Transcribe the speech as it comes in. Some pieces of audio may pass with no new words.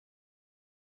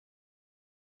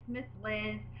Miss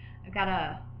Liz. I've got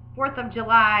a 4th of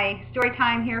July story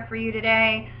time here for you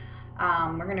today.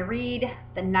 We're going to read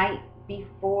The Night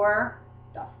Before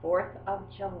the 4th of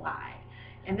July.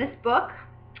 And this book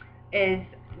is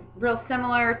real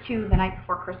similar to The Night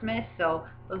Before Christmas, so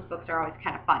those books are always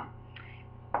kind of fun.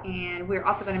 And we're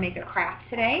also going to make a craft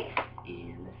today,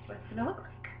 and this is what it's going to look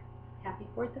like. Happy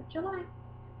 4th of July.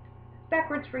 It's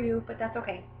backwards for you, but that's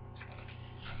okay.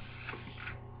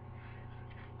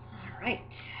 All right.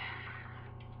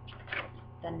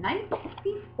 The night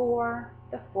before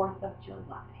the 4th of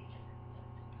July.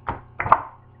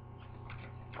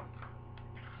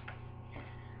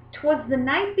 'Twas the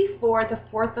night before the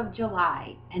 4th of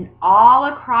July, and all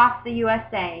across the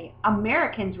USA,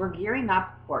 Americans were gearing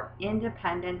up for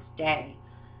Independence Day.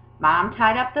 Mom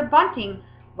tied up the bunting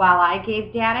while I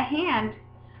gave Dad a hand.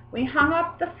 We hung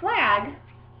up the flag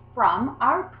from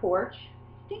our porch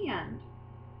stand.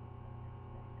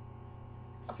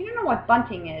 If you don't know what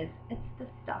bunting is, it's this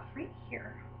stuff right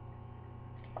here.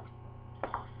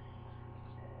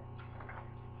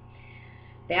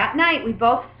 That night we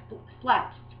both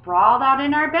slept, sprawled out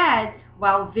in our beds,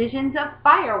 while visions of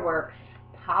fireworks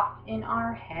popped in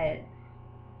our heads.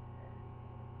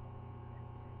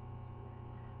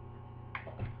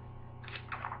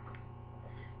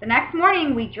 The next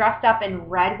morning we dressed up in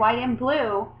red, white, and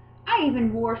blue. I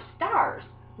even wore stars,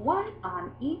 one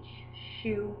on each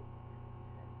shoe.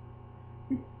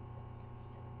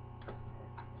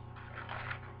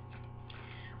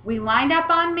 We lined up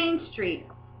on Main Street.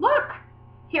 Look,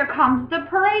 here comes the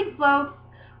parade floats.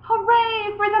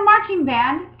 Hooray for the marching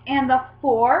band and the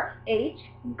 4-H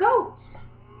goats.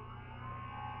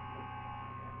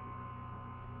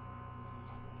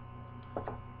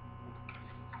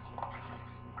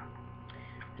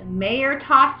 The mayor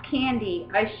tossed candy.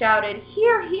 I shouted,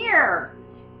 "Hear, hear!"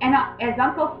 And as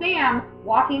Uncle Sam,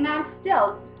 walking on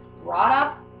stilts, brought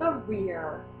up the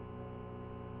rear.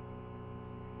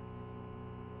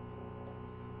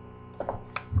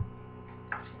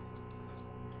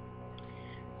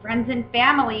 Friends and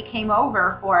family came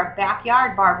over for a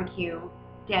backyard barbecue.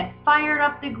 Dad fired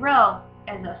up the grill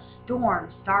as a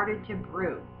storm started to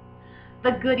brew.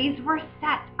 The goodies were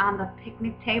set on the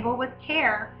picnic table with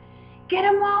care. "Get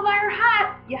 'em while they're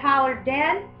hot," you hollered,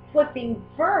 Dad, flipping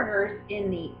burners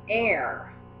in the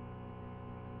air.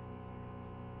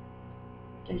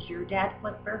 Does your dad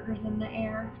flip burgers in the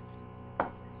air?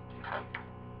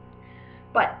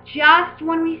 But just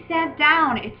when we sat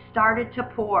down, it started to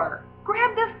pour.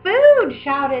 "Grab the food,"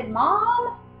 shouted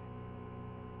Mom.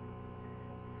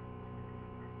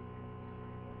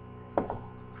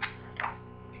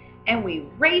 And we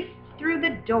raced through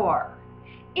the door.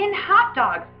 In hot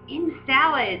dogs, in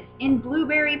salads, in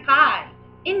blueberry pie,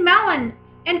 in melon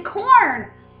and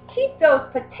corn. Keep those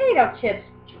potato chips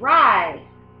dry.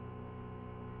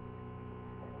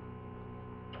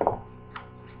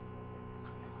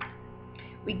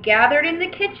 We gathered in the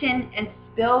kitchen and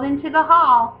spilled into the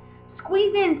hall.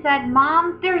 "Squeeze in," said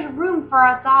Mom, "there's room for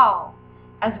us all."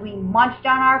 As we munched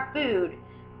on our food,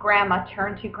 Grandma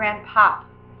turned to Grandpop.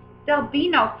 "There'll be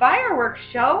no fireworks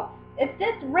show if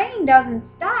this rain doesn't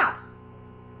stop."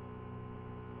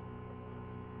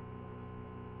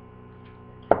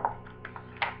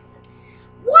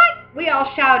 "What?" we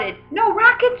all shouted. "No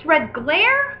rockets, red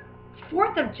glare?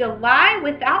 4th of July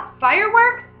without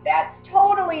fireworks? That's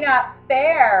totally not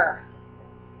fair."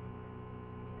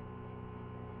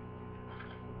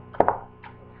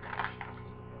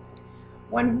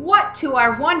 When what to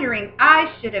our wondering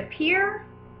eyes should appear,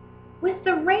 with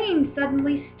the rain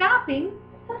suddenly stopping,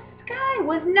 the sky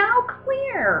was now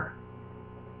clear.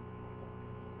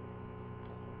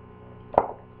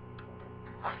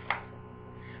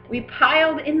 We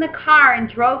piled in the car and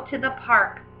drove to the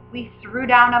park. We threw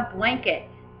down a blanket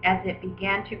as it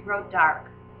began to grow dark.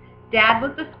 Dad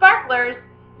lit the sparklers.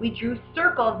 We drew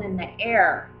circles in the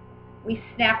air. We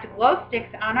snapped glow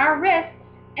sticks on our wrists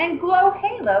and glow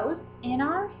halos in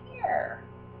our hair.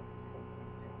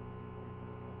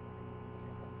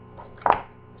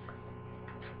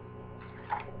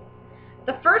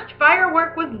 The first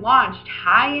firework was launched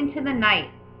high into the night.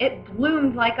 It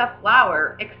bloomed like a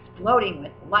flower, exploding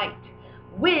with light.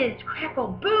 Whiz, crackle,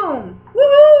 boom!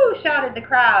 Woo-hoo! Shouted the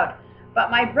crowd. But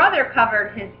my brother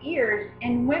covered his ears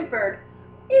and whimpered,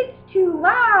 "It's too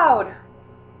loud."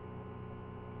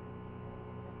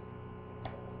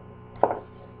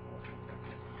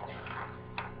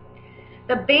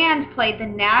 The band played the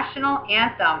national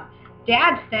anthem.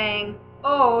 Dad sang,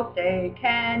 "Oh, say,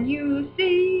 can you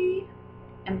see?"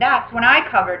 And that's when I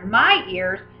covered my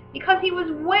ears because he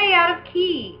was way out of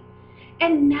key.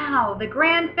 And now the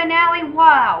grand finale,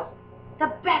 wow,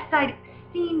 the best I'd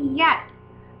seen yet.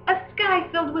 A sky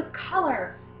filled with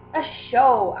color. A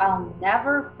show I'll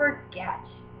never forget.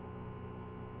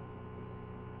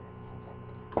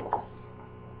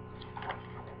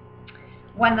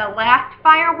 When the last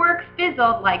fireworks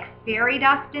fizzled like fairy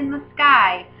dust in the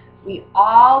sky, we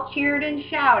all cheered and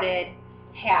shouted,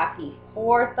 Happy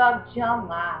 4th of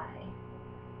July.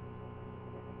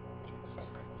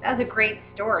 That was a great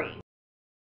story.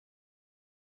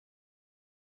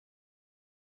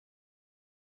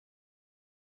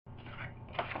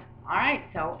 Alright,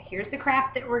 so here's the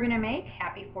craft that we're going to make.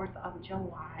 Happy 4th of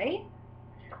July.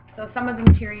 So some of the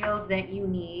materials that you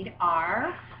need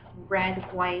are red,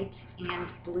 white, and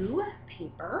blue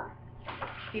paper.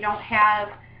 If you don't have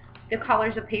the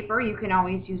colors of paper, you can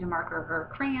always use a marker or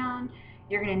a crayon.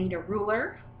 You're going to need a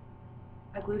ruler,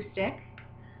 a glue stick,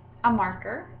 a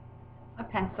marker, a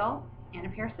pencil, and a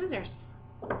pair of scissors.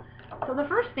 So the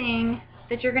first thing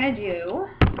that you're going to do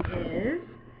is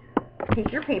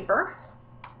take your paper,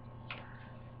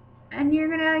 and you're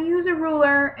going to use a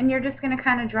ruler, and you're just going to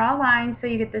kind of draw a line so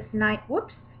you get this nice,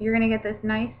 you're going to get this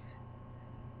nice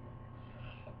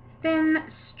thin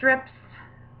strips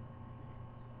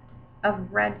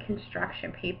of red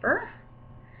construction paper.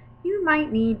 You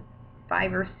might need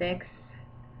 5 or 6.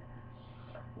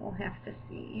 We'll have to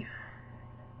see.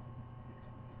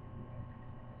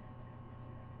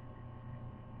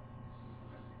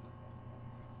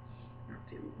 I'll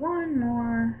do one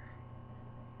more.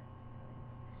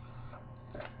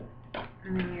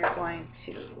 And then you're going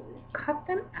to cut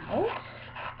them out.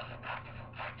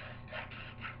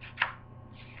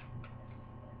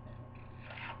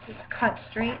 Just cut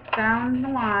straight down the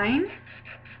line.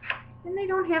 And they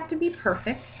don't have to be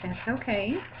perfect. That's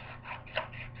okay.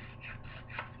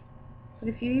 But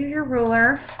if you use your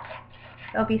ruler,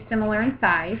 they'll be similar in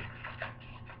size.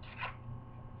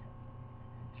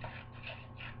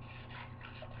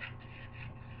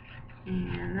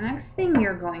 And the next thing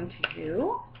you're going to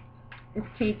do is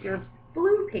take your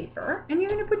blue paper and you're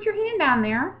going to put your hand on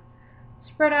there,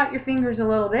 spread out your fingers a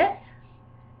little bit,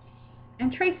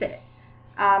 and trace it.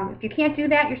 If you can't do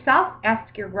that yourself,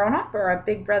 ask your grown-up or a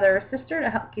big brother or sister to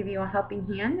help give you a helping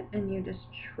hand, and you just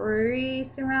trace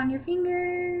around your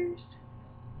fingers.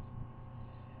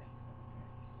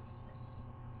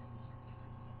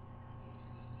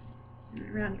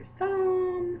 And around your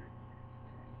thumb.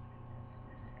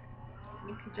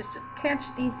 You can just catch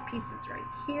these pieces right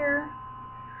here,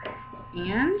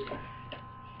 and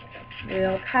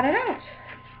we'll cut it out.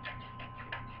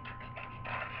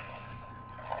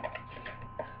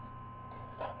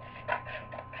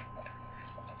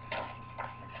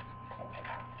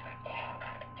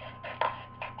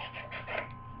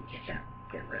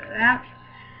 Get rid of that.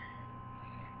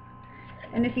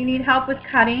 And if you need help with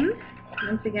cutting,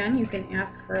 once again, you can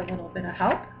ask for a little bit of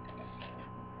help.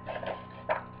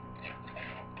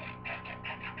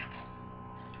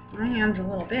 My hand's a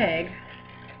little big.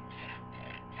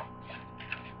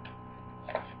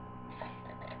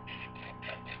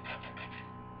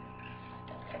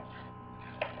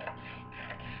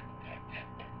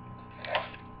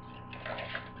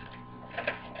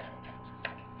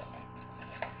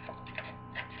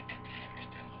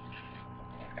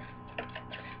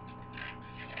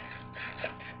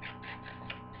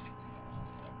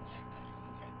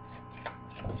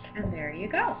 And there you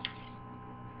go.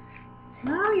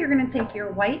 Now you're going to take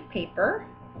your white paper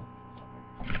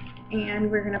and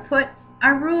we're going to put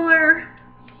our ruler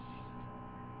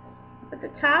up at the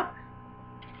top,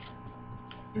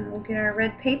 and we'll get our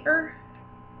red paper,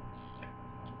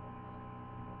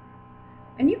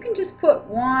 and you can just put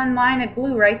one line of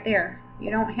glue right there. You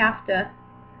don't have to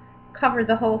cover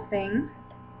the whole thing,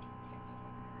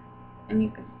 and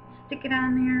you can stick it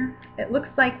on there. It looks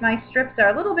like my strips are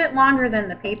a little bit longer than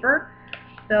the paper,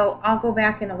 so I'll go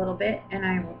back in a little bit and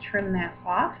I will trim that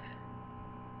off.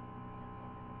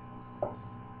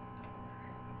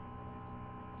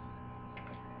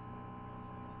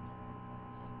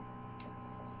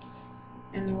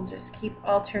 And we'll just keep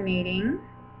alternating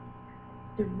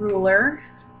the ruler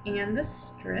and the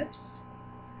strips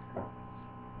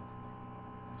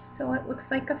so it looks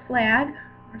like a flag,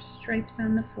 or stripes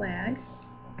on the flag.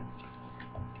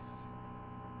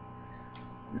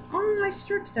 And all my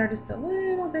strips are just a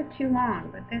little bit too long,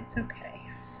 but that's okay.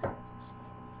 Let's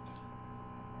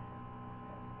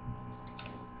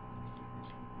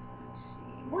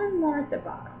see, one more at the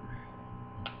bottom.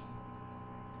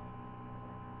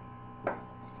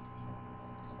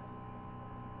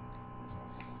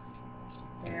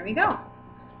 There we go.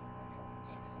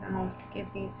 Now let's give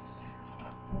these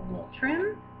a little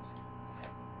trim.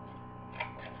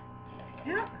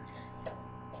 Yeah.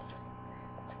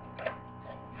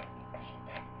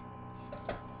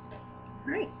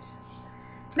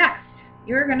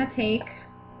 you're going to take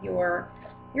your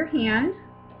hand,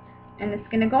 and it's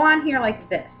going to go on here like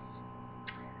this.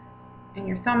 And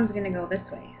your thumb's going to go this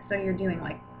way. So you're doing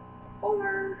like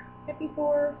 4, happy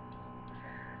 4.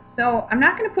 So I'm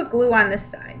not going to put glue on this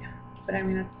side, but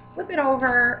I'm going to flip it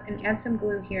over and add some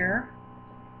glue here.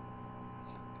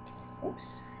 Oops.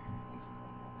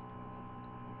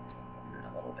 And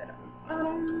a little bit on the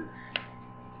bottom.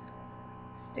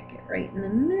 Stick it right in the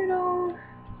middle.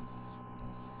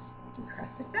 And press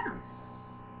it down.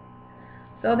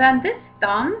 So then this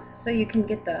thumb, so you can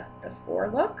get the 4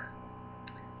 look,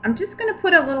 I'm just going to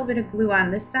put a little bit of glue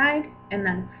on this side and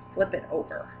then flip it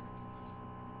over.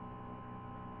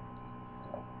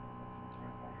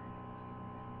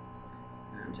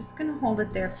 I'm just going to hold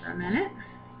it there for a minute.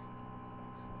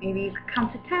 Maybe you could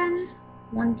count to 10.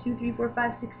 1, 2, 3, 4,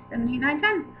 5, 6, 7, 8, 9,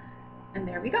 10. And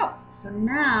there we go. So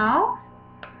now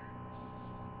you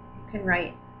can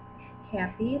write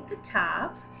happy at the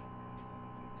top.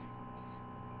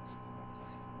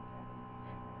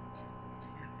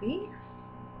 Happy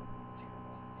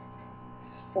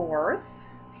 4th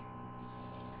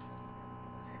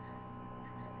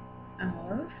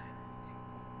of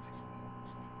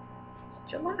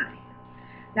July.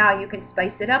 Now you can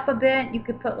spice it up a bit. You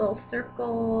could put little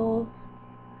circles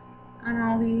on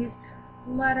all these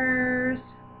letters.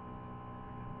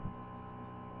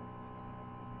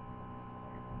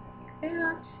 Like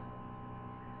that.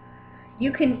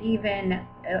 You can even,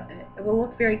 it will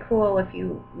look very cool if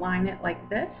you line it like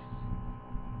this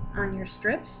on your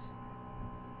strips.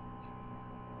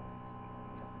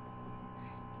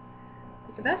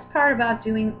 But the best part about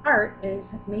doing art is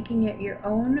making it your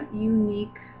own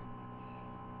unique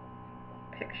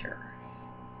picture.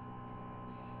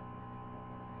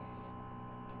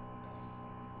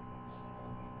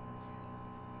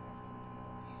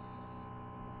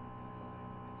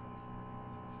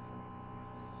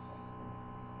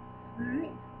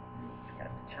 Alright, let's get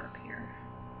up the top here.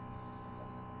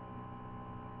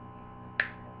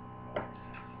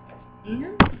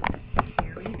 And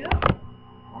here we go.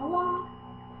 Voila!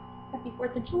 Happy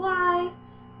 4th of July.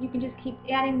 You can just keep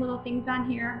adding little things on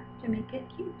here to make it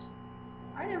cute.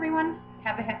 Alright everyone,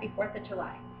 have a happy 4th of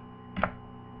July.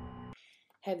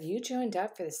 Have you joined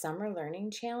up for the Summer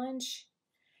Learning Challenge?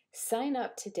 Sign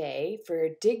up today for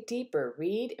Dig Deeper,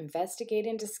 Read, Investigate,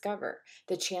 and Discover.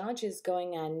 The challenge is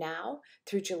going on now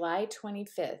through July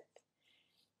 25th.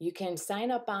 You can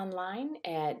sign up online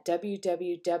at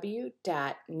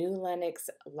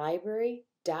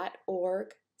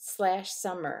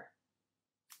www.newlennoxlibrary.org/summer.